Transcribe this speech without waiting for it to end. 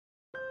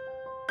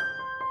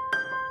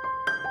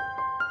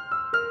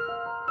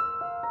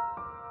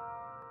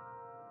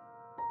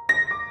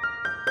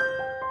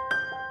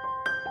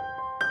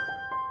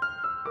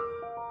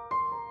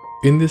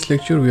In this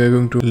lecture, we are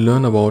going to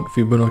learn about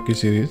Fibonacci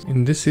series.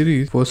 In this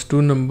series, first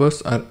two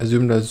numbers are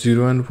assumed as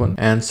 0 and 1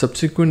 and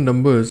subsequent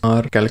numbers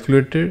are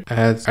calculated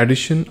as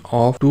addition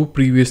of two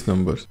previous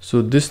numbers.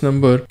 So this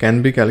number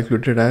can be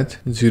calculated as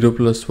 0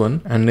 plus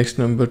 1 and next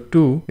number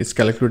 2 is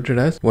calculated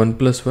as 1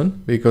 plus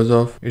 1 because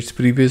of its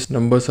previous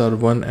numbers are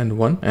 1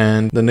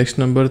 and the next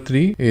number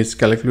 3 is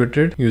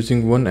calculated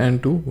using 1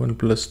 and 2, 1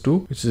 plus 2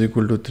 which is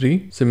equal to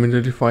 3.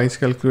 Similarly 5 is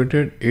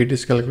calculated, 8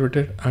 is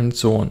calculated and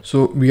so on.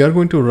 So we are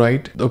going to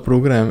write a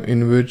program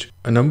in which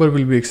a number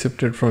will be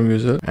accepted from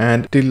user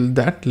and till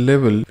that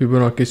level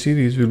Fibonacci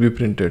series will be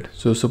printed.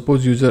 So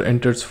suppose user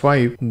enters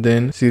 5,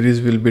 then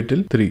series will be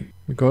till 3.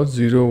 Because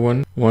 0,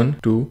 1, 1,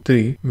 2,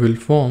 3 will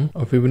form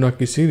a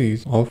Fibonacci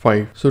series of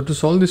 5. So to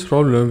solve this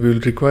problem, we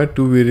will require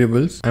two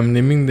variables. I'm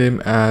naming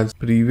them as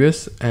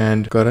previous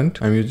and current.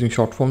 I'm using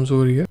short forms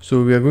over here.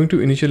 So we are going to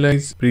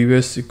initialize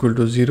previous equal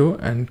to 0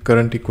 and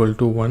current equal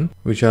to 1,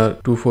 which are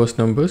two first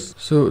numbers.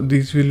 So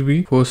these will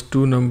be first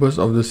two numbers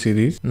of the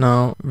series.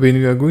 Now when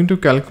we are going to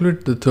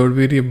calculate the third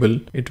variable,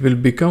 it will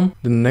become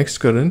the next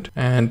current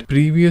and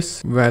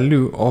previous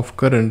value of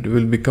current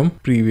will become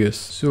previous.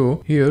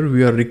 So here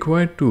we are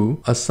required to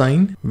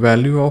assign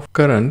value of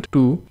current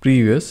to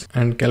previous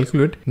and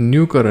calculate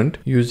new current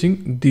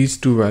using these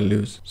two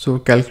values. So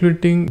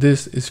calculating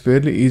this is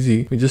fairly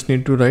easy. We just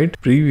need to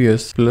write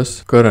previous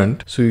plus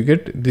current. So you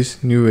get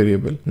this new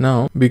variable.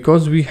 Now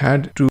because we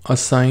had to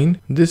assign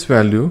this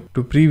value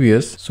to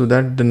previous so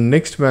that the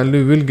next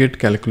value will get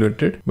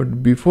calculated,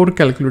 but before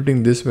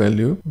calculating this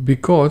value,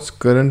 because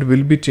current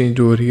will be changed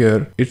over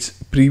here, its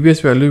previous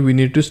value we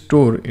need to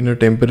store in a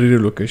temporary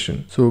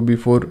location. So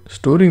before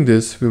storing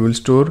this, we will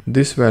store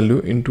this value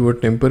into a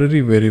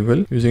temporary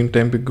variable using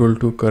temp equal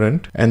to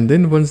current, and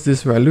then once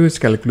this value is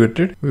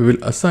calculated, we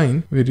will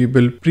assign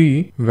variable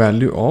pre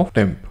value of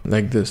temp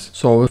like this.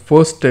 So our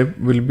first step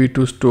will be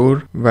to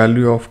store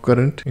value of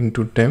current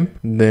into temp,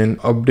 then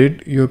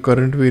update your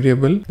current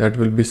variable, that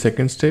will be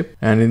second step,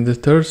 and in the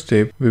third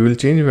step we will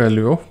change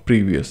value of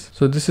previous.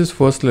 So this is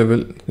first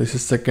level, this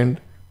is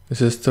second, this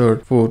is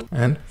third, fourth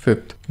and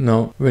fifth.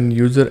 Now when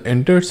user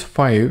enters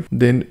 5,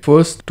 then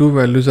first two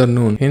values are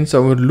known, hence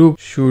our loop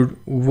should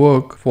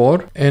work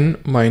for n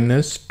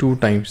minus 2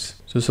 times.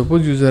 So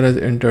suppose user has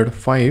entered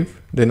 5,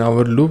 then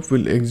our loop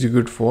will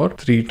execute for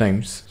 3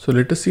 times. So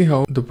let us see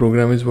how the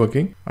program is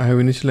working. I have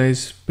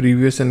initialized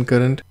previous and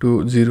current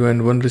to 0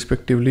 and 1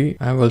 respectively.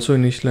 I have also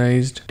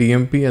initialized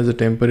TMP as a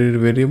temporary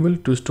variable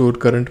to store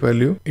current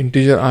value,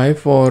 integer I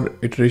for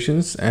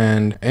iterations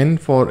and n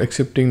for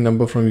accepting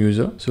number from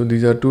user. So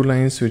these are two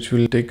lines which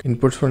will take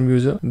inputs from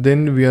user.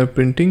 Then we are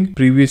printing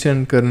previous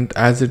and current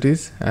as it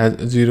is, as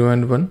 0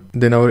 and 1.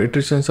 Then our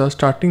iterations are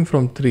starting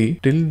from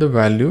 3 till the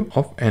value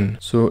of n.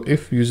 So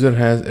if user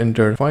has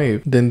entered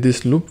 5, then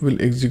this loop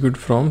will execute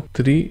from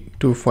 3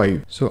 to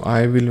 5. So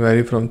I will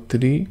vary from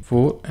 3,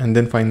 4 and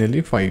then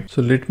finally 5.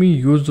 So let me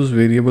use those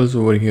variables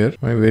over here.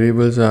 My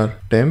variables are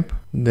temp,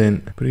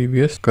 then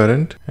previous,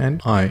 current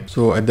and I.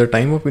 So at the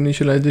time of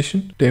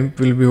initialization, temp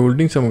will be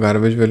holding some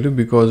garbage value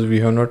because we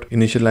have not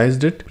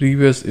initialized it.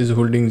 Previous is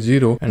holding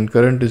 0 and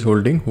current is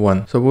holding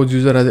 1. Suppose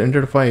user has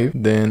entered 5,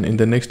 then in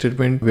the next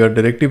statement we are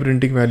directly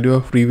printing value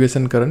of previous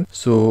and current.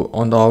 So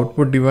on the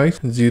output device,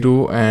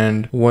 0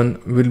 and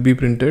 1 will be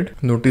printed.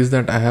 Notice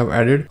that I have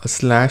added a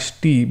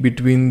 /t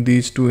between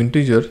these two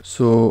integers,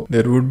 so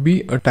there would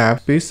be a tab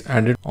space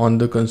added on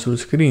the console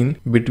screen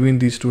between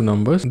these two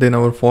numbers. Then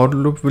our for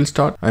loop will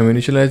start. I'm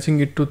initializing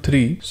it to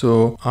 3,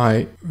 so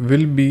I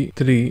will be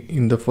 3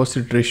 in the first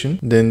iteration.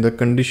 Then the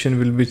condition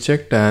will be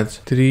checked as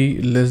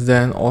 3 less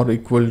than or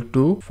equal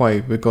to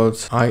 5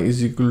 because I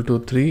is equal to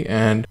 3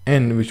 and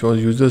n, which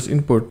was user's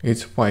input,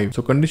 is 5.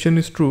 So condition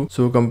is true,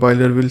 so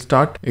compiler will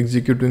start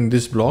executing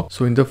this block.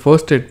 So in the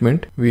first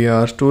statement we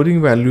are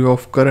storing value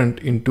of current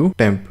into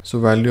temp. So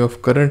value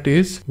of current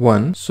is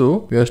 1,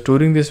 so we are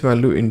storing this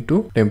value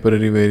into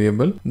temporary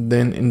variable.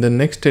 Then in the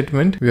next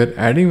statement we are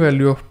adding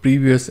value of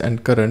previous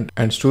and current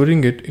and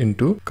storing it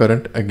into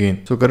current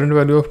again. So current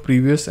value of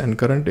previous and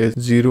current is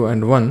 0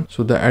 and 1,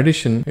 so the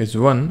addition is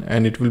 1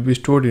 and it will be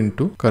stored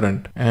into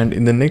current. And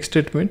in the next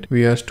statement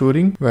we are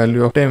storing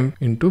value of temp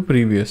into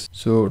previous.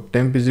 So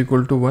temp is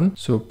equal to 1,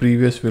 so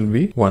previous will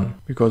be 1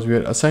 because we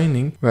are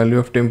assigning value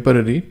of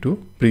temporary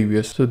to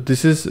previous. So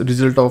this is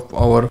result of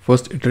our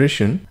first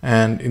iteration,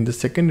 and in the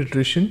second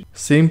iteration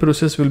same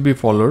process will be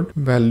followed.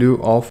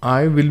 Value of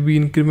I will be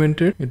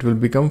incremented, it will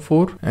become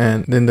 4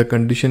 and then the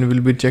condition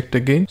will be checked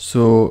again.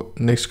 So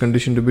next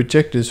condition to be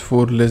checked is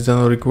 4 less than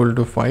or equal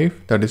to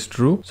 5, that is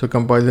true. So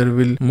compiler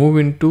will move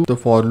into the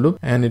for loop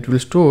and it will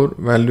store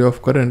value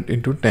of current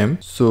into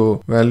temp.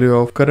 So value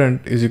of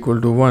current is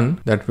equal to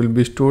 1, that will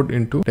be stored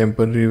into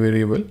temporary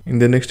variable. In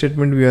the next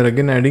statement we are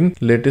again adding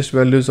latest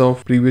values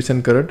of previous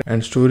and current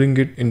and storing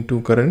it it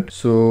into current.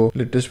 So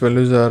latest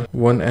values are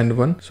 1 and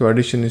 1, so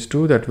addition is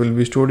 2, that will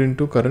be stored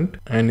into current.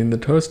 And in the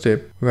third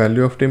step,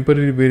 value of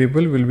temporary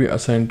variable will be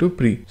assigned to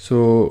pre.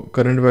 So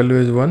current value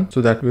is 1,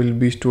 so that will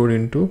be stored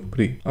into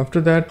pre.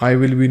 After that, I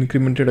will be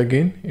incremented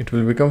again, it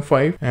will become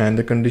 5, and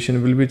the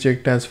condition will be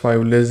checked as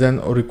 5 less than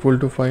or equal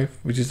to 5,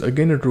 which is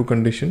again a true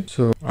condition.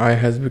 So I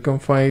has become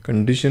 5,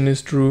 condition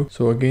is true.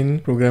 So again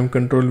program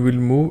control will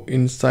move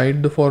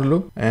inside the for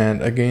loop,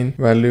 and again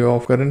value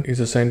of current is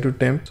assigned to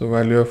temp. So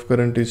value of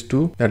current is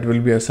 2, that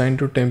will be assigned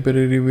to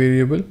temporary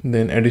variable.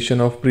 Then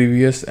addition of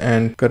previous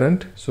and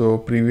current, so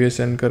previous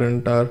and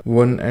current are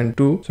 1 and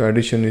 2, so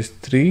addition is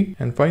 3.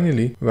 And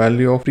finally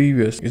value of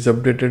previous is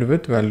updated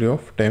with value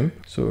of temp,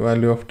 so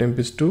value of temp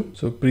is 2,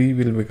 so pre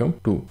will become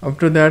 2.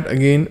 After that,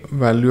 again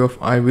value of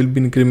I will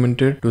be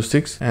incremented to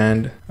 6,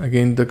 and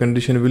again the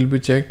condition will be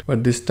checked,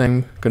 but this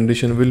time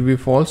condition will be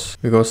false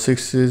because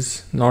 6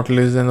 is not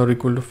less than or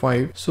equal to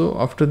 5. So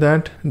after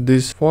that,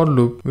 this for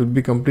loop will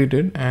be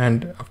completed,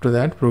 and after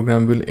that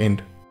program will end.